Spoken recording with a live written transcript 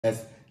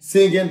BTS,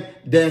 singing,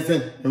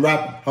 dancing, and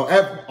rapping.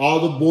 However, all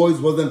the boys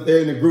wasn't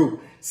there in the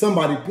group.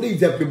 Somebody please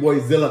help your boy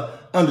Zilla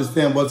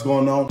understand what's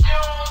going on.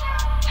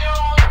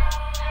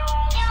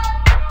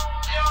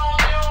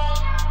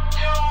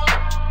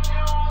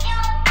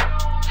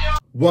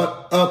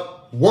 What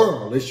up,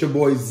 world? It's your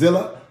boy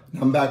Zilla,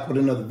 and I'm back with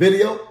another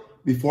video.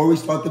 Before we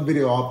start the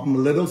video off, I'm a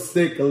little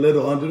sick, a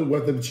little under the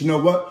weather, but you know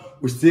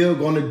what? We're still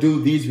going to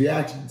do these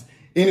reactions.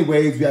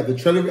 Anyways, we have the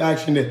trailer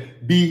reaction to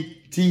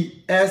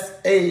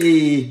BTS,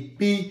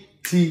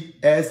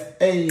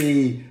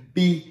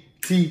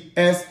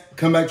 BTS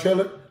comeback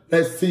trailer.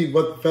 Let's see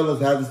what the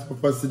fellas have in store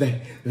for us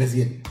today. Let's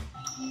get it.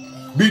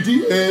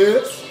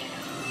 BTS,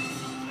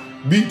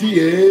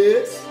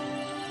 BTS,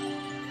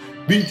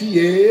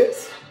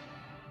 BTS.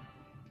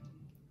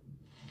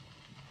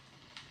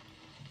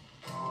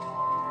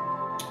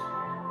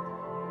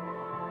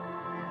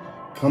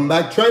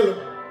 Comeback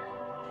trailer.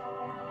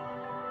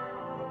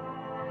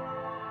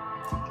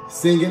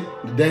 Singing,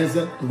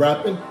 dancing,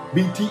 rapping,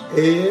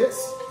 BTS.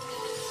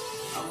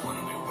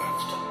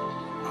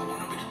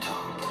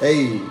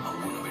 Hey,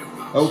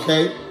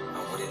 okay.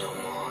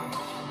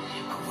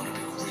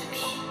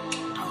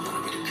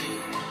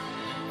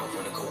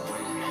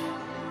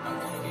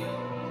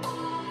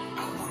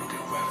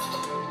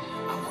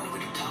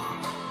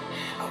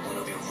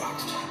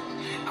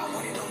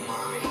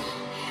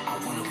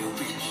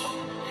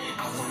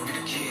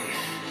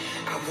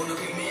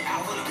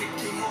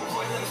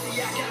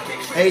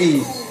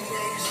 Hey.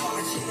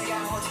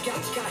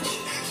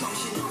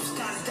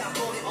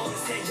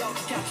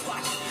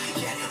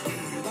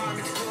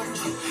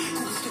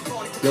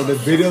 Yo, the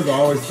videos are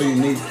always so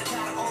unique.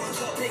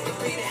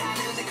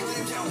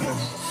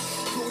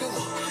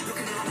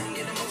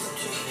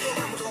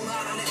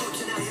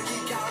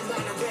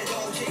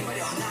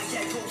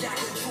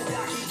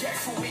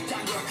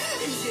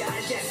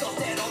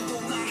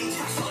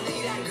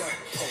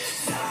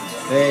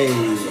 Hey.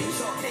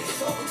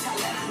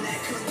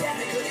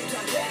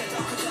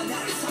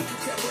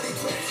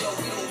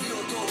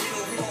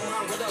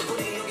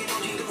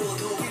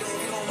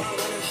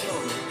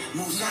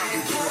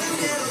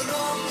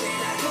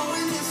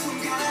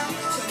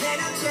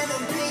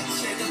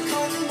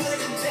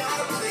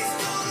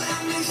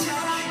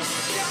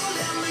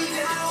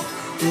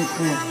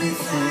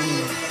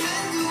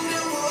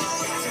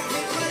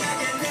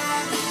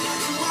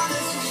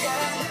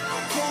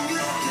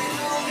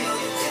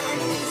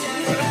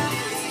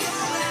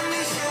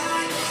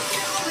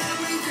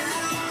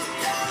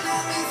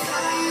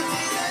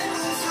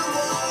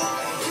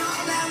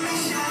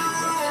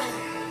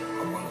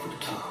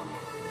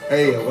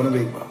 Hey, I wanna be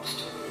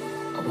rich.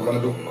 I wanna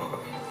be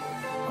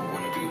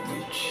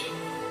rich.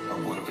 I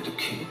wanna be the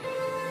king.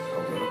 I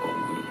wanna go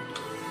with it.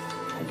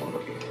 I wanna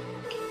be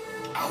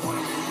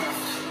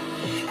left.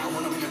 I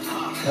wanna be the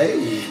top.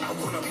 Hey. I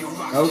wanna be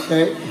rock.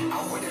 Okay. I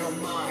want it on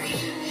mine.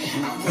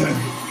 I wanna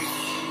be rich.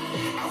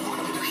 I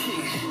wanna be the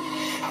king.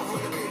 I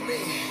wanna be me.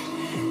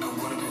 I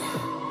wanna be.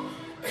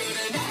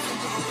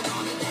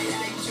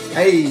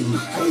 Hey,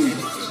 hey,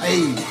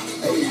 hey,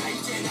 hey.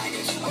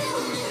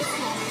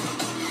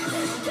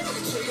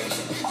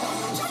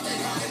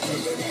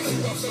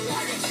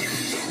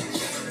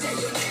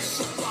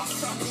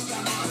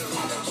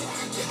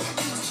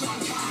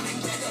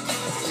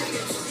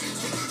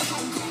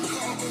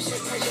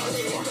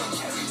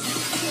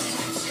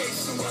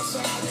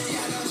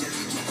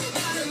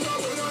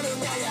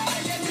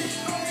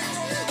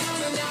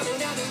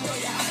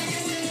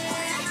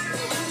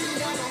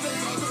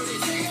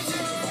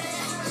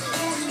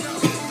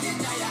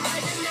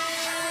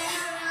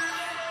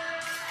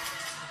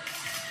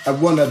 I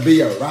wanna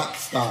be a rock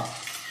star.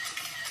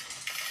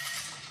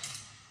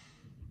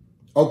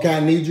 Okay, I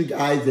need you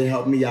guys to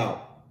help me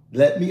out.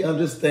 Let me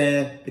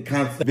understand the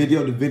concept. The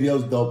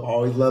video's dope. I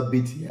always love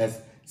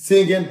BTS.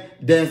 Singing,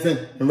 dancing,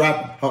 and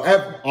rapping.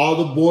 However, all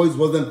the boys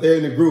wasn't there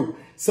in the group.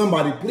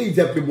 Somebody please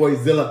help your boy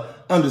Zilla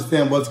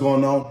understand what's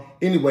going on.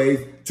 Anyways,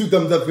 2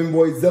 thumbs up from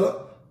boy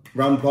Zilla.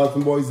 Round of applause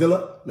from boy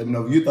Zilla. Let me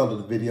know what you thought of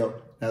the video.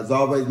 As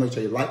always, make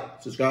sure you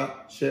like,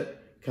 subscribe, share,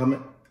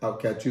 comment. I'll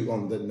catch you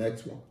on the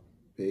next one.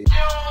 Peace.